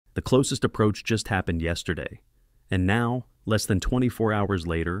The closest approach just happened yesterday. And now, less than 24 hours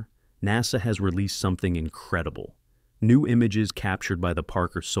later, NASA has released something incredible. New images captured by the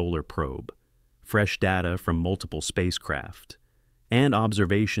Parker Solar Probe, fresh data from multiple spacecraft, and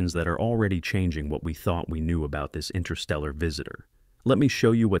observations that are already changing what we thought we knew about this interstellar visitor. Let me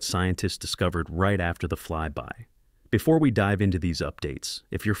show you what scientists discovered right after the flyby. Before we dive into these updates,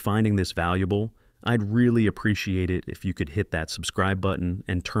 if you're finding this valuable, I'd really appreciate it if you could hit that subscribe button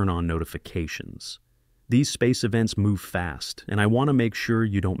and turn on notifications. These space events move fast, and I want to make sure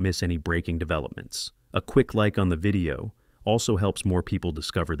you don't miss any breaking developments. A quick like on the video also helps more people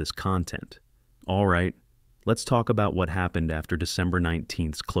discover this content. All right, let's talk about what happened after December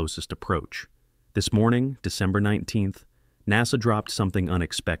 19th's closest approach. This morning, December 19th, NASA dropped something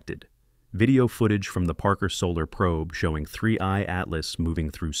unexpected. Video footage from the Parker Solar Probe showing 3I Atlas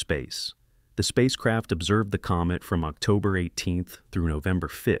moving through space. The spacecraft observed the comet from October 18th through November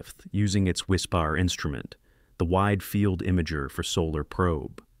 5th using its WISPAR instrument, the Wide Field Imager for Solar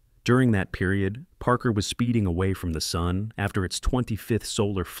Probe. During that period, Parker was speeding away from the Sun after its 25th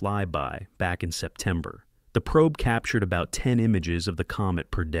solar flyby back in September. The probe captured about 10 images of the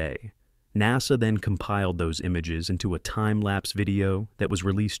comet per day. NASA then compiled those images into a time-lapse video that was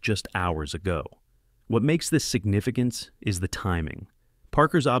released just hours ago. What makes this significant is the timing.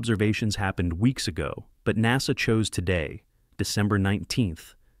 Parker's observations happened weeks ago, but NASA chose today, December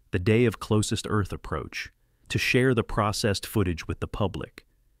 19th, the day of closest Earth approach, to share the processed footage with the public.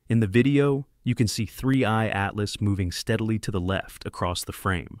 In the video, you can see 3I Atlas moving steadily to the left across the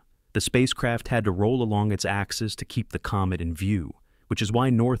frame. The spacecraft had to roll along its axis to keep the comet in view, which is why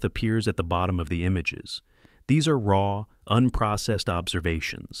north appears at the bottom of the images. These are raw, unprocessed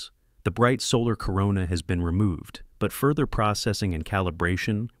observations. The bright solar corona has been removed, but further processing and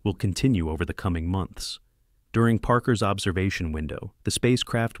calibration will continue over the coming months. During Parker's observation window, the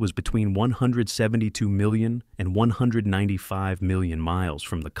spacecraft was between 172 million and 195 million miles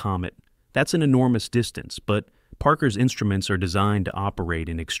from the comet. That's an enormous distance, but Parker's instruments are designed to operate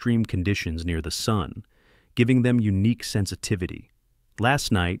in extreme conditions near the Sun, giving them unique sensitivity.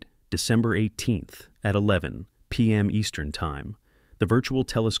 Last night, December 18th, at 11 p.m. Eastern Time, the Virtual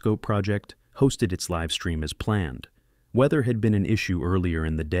Telescope Project hosted its live stream as planned. Weather had been an issue earlier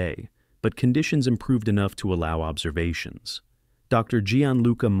in the day, but conditions improved enough to allow observations. Dr.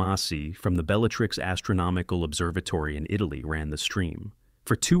 Gianluca Massi from the Bellatrix Astronomical Observatory in Italy ran the stream.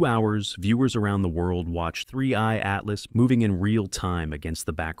 For 2 hours, viewers around the world watched 3I Atlas moving in real time against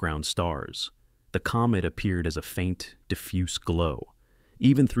the background stars. The comet appeared as a faint, diffuse glow.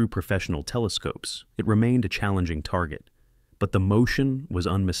 Even through professional telescopes, it remained a challenging target, but the motion was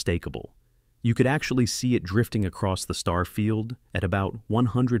unmistakable. You could actually see it drifting across the star field at about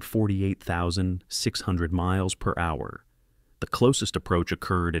 148,600 miles per hour. The closest approach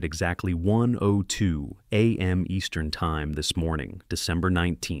occurred at exactly 1:02 a.m. Eastern Time this morning, December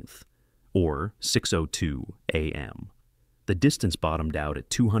 19th, or 6:02 a.m. The distance bottomed out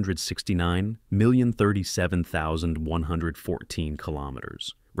at 269,037,114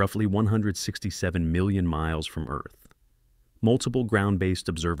 kilometers, roughly 167 million miles from Earth. Multiple ground-based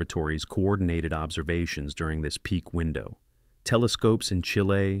observatories coordinated observations during this peak window. Telescopes in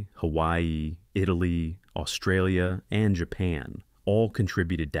Chile, Hawaii, Italy, Australia, and Japan all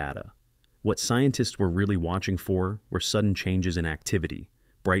contributed data. What scientists were really watching for were sudden changes in activity,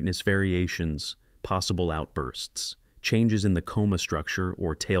 brightness variations, possible outbursts, changes in the coma structure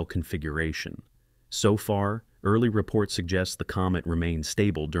or tail configuration. So far, early reports suggest the comet remained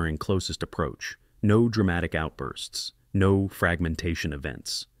stable during closest approach. No dramatic outbursts, no fragmentation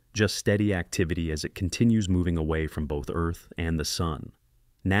events, just steady activity as it continues moving away from both Earth and the Sun.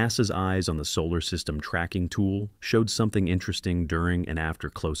 NASA's Eyes on the Solar System tracking tool showed something interesting during and after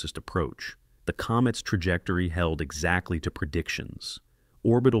closest approach. The comet's trajectory held exactly to predictions.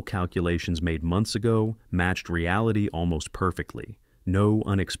 Orbital calculations made months ago matched reality almost perfectly. No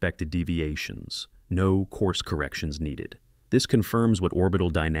unexpected deviations, no course corrections needed. This confirms what orbital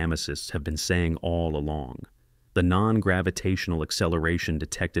dynamicists have been saying all along. The non-gravitational acceleration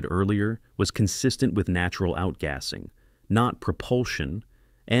detected earlier was consistent with natural outgassing, not propulsion,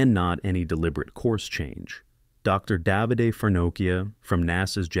 and not any deliberate course change. Dr. Davide Farnocchia from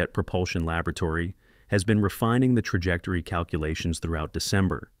NASA's Jet Propulsion Laboratory has been refining the trajectory calculations throughout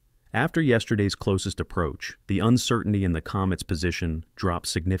December. After yesterday's closest approach, the uncertainty in the comet's position dropped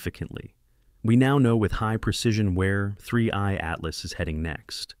significantly. We now know with high precision where 3I Atlas is heading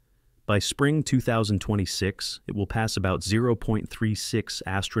next. By spring 2026, it will pass about 0.36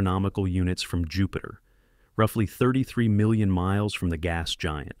 astronomical units from Jupiter, roughly 33 million miles from the gas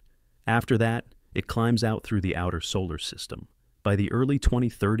giant. After that, it climbs out through the outer solar system. By the early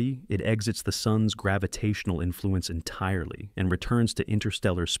 2030, it exits the sun's gravitational influence entirely and returns to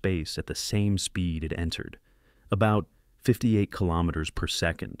interstellar space at the same speed it entered, about 58 kilometers per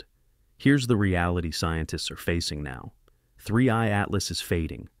second. Here's the reality scientists are facing now. 3I Atlas is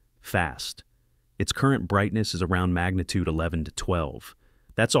fading, fast. Its current brightness is around magnitude 11 to 12.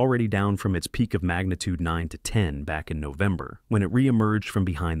 That's already down from its peak of magnitude 9 to 10 back in November, when it re-emerged from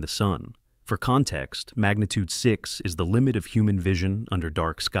behind the sun. For context, magnitude 6 is the limit of human vision under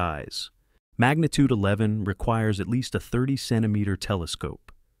dark skies. Magnitude 11 requires at least a 30-centimeter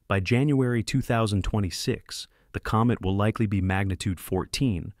telescope. By January 2026, the comet will likely be magnitude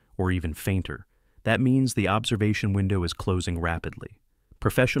 14, or even fainter. That means the observation window is closing rapidly.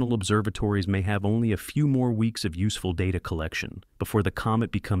 Professional observatories may have only a few more weeks of useful data collection before the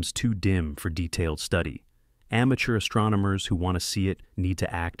comet becomes too dim for detailed study. Amateur astronomers who want to see it need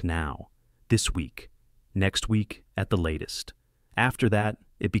to act now. This week, next week at the latest. After that,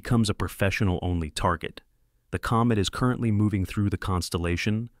 it becomes a professional-only target. The comet is currently moving through the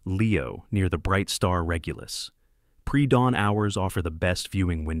constellation Leo near the bright star Regulus. Pre-dawn hours offer the best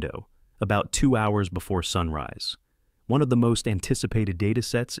viewing window, about 2 hours before sunrise. One of the most anticipated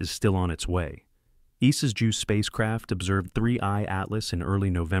datasets is still on its way. ESA's JUICE spacecraft observed 3I Atlas in early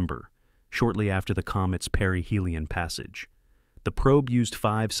November, shortly after the comet's perihelion passage. The probe used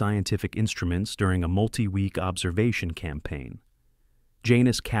 5 scientific instruments during a multi-week observation campaign.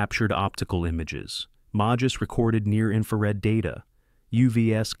 JANUS captured optical images, MAJUS recorded near-infrared data,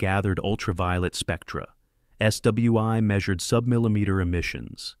 UVS gathered ultraviolet spectra, SWI measured submillimeter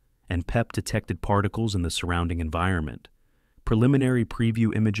emissions, and PEP detected particles in the surrounding environment. Preliminary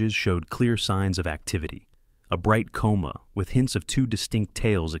preview images showed clear signs of activity, a bright coma with hints of 2 distinct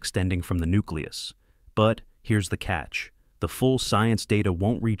tails extending from the nucleus. But here's the catch. The full science data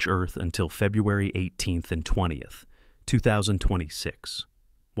won't reach Earth until February 18th and 20th, 2026.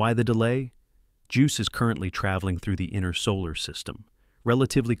 Why the delay? JUICE is currently traveling through the inner solar system,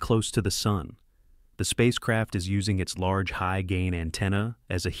 relatively close to the sun. The spacecraft is using its large high-gain antenna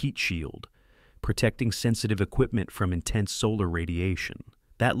as a heat shield, protecting sensitive equipment from intense solar radiation.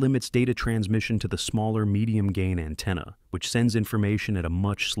 That limits data transmission to the smaller medium-gain antenna, which sends information at a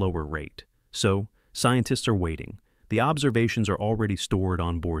much slower rate. So, scientists are waiting. The observations are already stored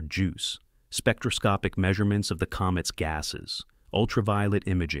on board JUICE. Spectroscopic measurements of the comet's gases, ultraviolet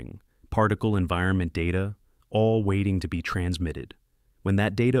imaging, particle environment data, all waiting to be transmitted. When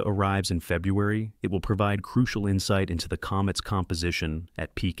that data arrives in February, it will provide crucial insight into the comet's composition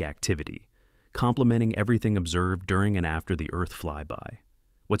at peak activity, complementing everything observed during and after the Earth flyby.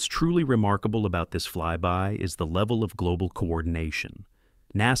 What's truly remarkable about this flyby is the level of global coordination.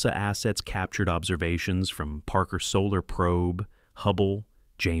 NASA assets captured observations from Parker Solar Probe, Hubble,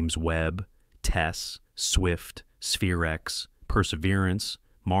 James Webb, TESS, SWIFT, SPHERE-X, Perseverance,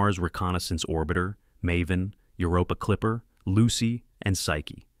 Mars Reconnaissance Orbiter, MAVEN, Europa Clipper, Lucy, and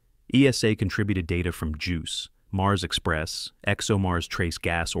Psyche. ESA contributed data from JUICE, Mars Express, ExoMars Trace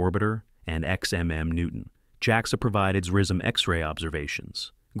Gas Orbiter, and XMM Newton. JAXA provided XRISM X-ray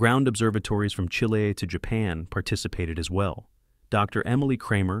observations. Ground observatories from Chile to Japan participated as well. Dr. Emily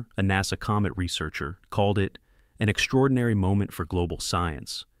Kramer, a NASA comet researcher, called it an extraordinary moment for global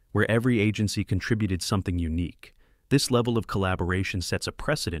science, where every agency contributed something unique. This level of collaboration sets a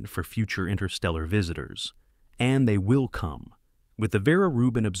precedent for future interstellar visitors. And they will come. With the Vera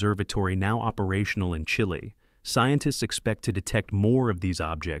Rubin Observatory now operational in Chile, scientists expect to detect more of these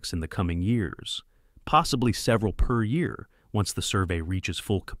objects in the coming years, possibly several per year once the survey reaches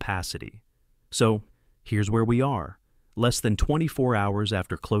full capacity. So, here's where we are. Less than 24 hours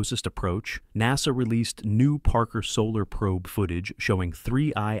after closest approach, NASA released new Parker Solar Probe footage showing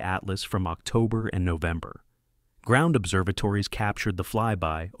 3I Atlas from October and November. Ground observatories captured the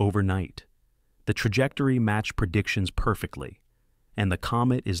flyby overnight. The trajectory matched predictions perfectly, and the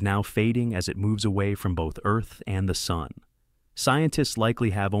comet is now fading as it moves away from both Earth and the Sun. Scientists likely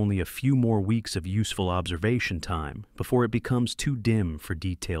have only a few more weeks of useful observation time before it becomes too dim for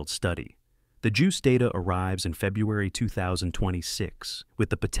detailed study. The JUICE data arrives in February 2026, with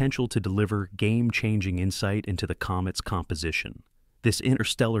the potential to deliver game-changing insight into the comet's composition. This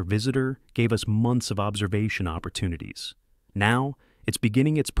interstellar visitor gave us months of observation opportunities. Now, it's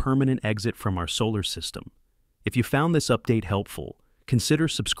beginning its permanent exit from our solar system. If you found this update helpful, consider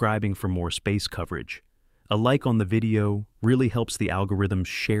subscribing for more space coverage. A like on the video really helps the algorithm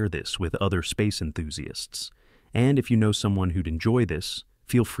share this with other space enthusiasts. And if you know someone who'd enjoy this,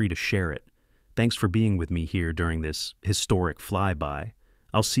 feel free to share it. Thanks for being with me here during this historic flyby.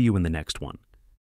 I'll see you in the next one.